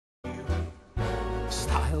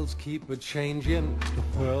worlds keep a-changing,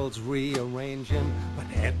 the world's rearranging, but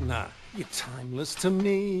Edna, you're timeless to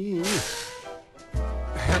me.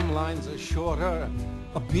 Hemlines are shorter,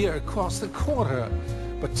 a beer costs a quarter,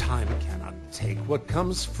 but time cannot take what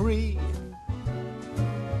comes free.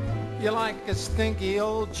 You're like a stinky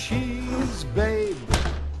old cheese, babe,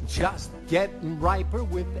 just getting riper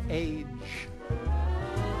with age.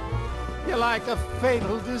 You're like a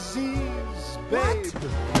fatal disease, babe,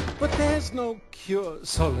 but there's no cure,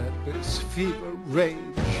 so let this fever rage.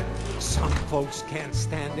 Some folks can't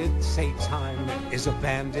stand it, say time is a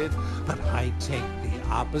bandit, but I take the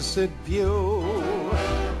opposite view.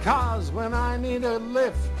 'Cause when I need a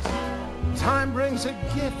lift, time brings a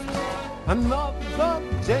gift, another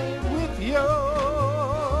day with you.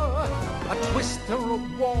 A twist or a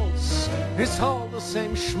waltz, it's all the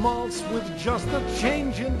same schmaltz with just a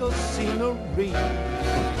change in the scenery.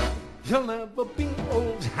 You'll never be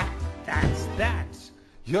old hat, that's that.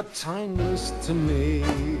 You're timeless to me.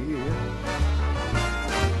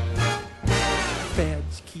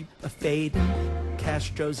 Fads keep a-fading,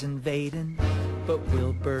 Castro's invading, but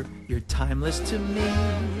Wilbur, you're timeless to me.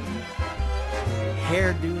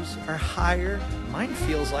 Hairdos are higher, mine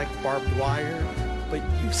feels like barbed wire, but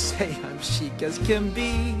you say I'm chic as can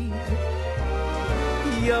be.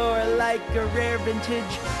 You're like a rare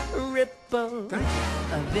vintage ripple,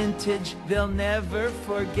 a vintage they'll never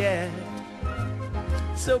forget.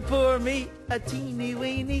 So pour me a teeny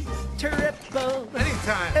weeny triple.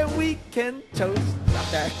 Anytime. And we can toast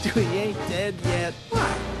that we ain't dead yet.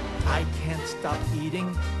 What? I can't stop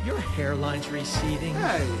eating, your hairline's receding.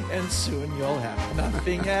 Hey. And soon you'll have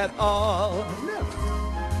nothing at all.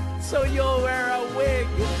 Never. So you'll wear a wig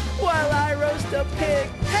while I roast a pig.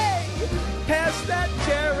 Hey, pass that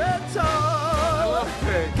geritol. I love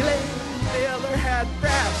pigs. Glenn Miller had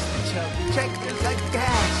brass, chubby checkers like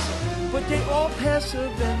gas, but they all pass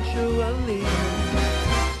eventually.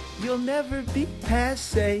 You'll never be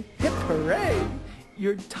passé, hip hooray,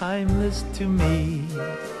 you're timeless to me.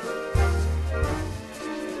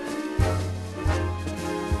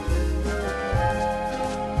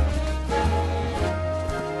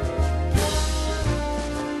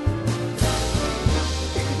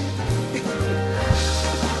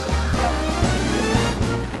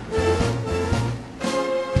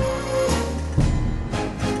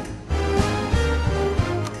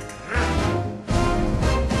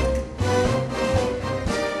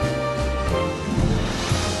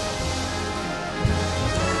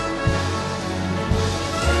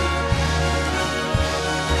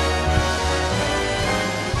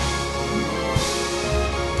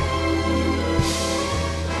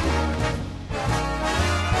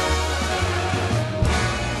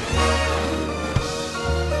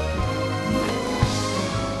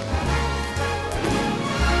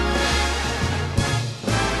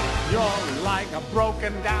 Like a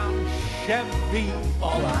broken down Chevy.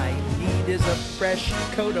 All I need is a fresh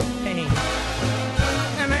coat of paint.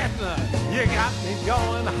 And Edna, you got me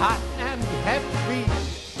going hot and heavy.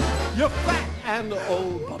 You're fat and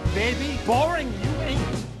old, but baby, boring you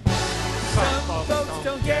ain't. Some folks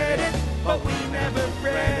don't get it, but we never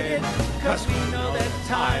fret it, 'cause we know that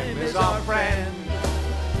time is our friend.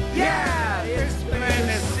 Yeah, it's plain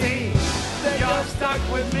to see that you're stuck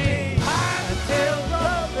with me until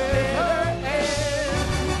the bitter end.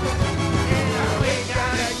 And we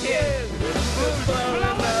gotta give we'll blow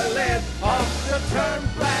the lid off the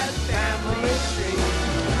Turnblad family tree.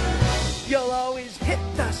 You'll always hit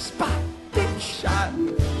the spot, big shot.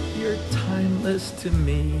 You're timeless to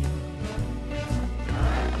me.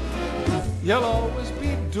 You'll always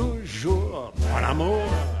be du jour, mon amour.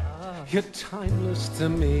 You're timeless to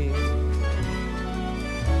me.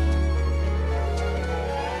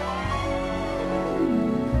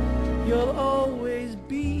 You'll always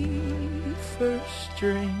be first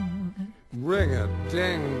string.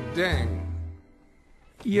 Ring-a-ding-ding.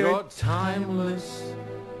 You're timeless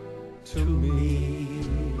to me.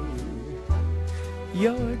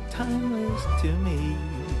 You're timeless to me.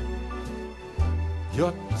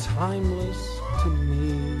 You're timeless to me.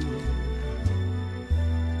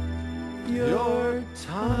 You're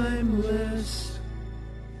timeless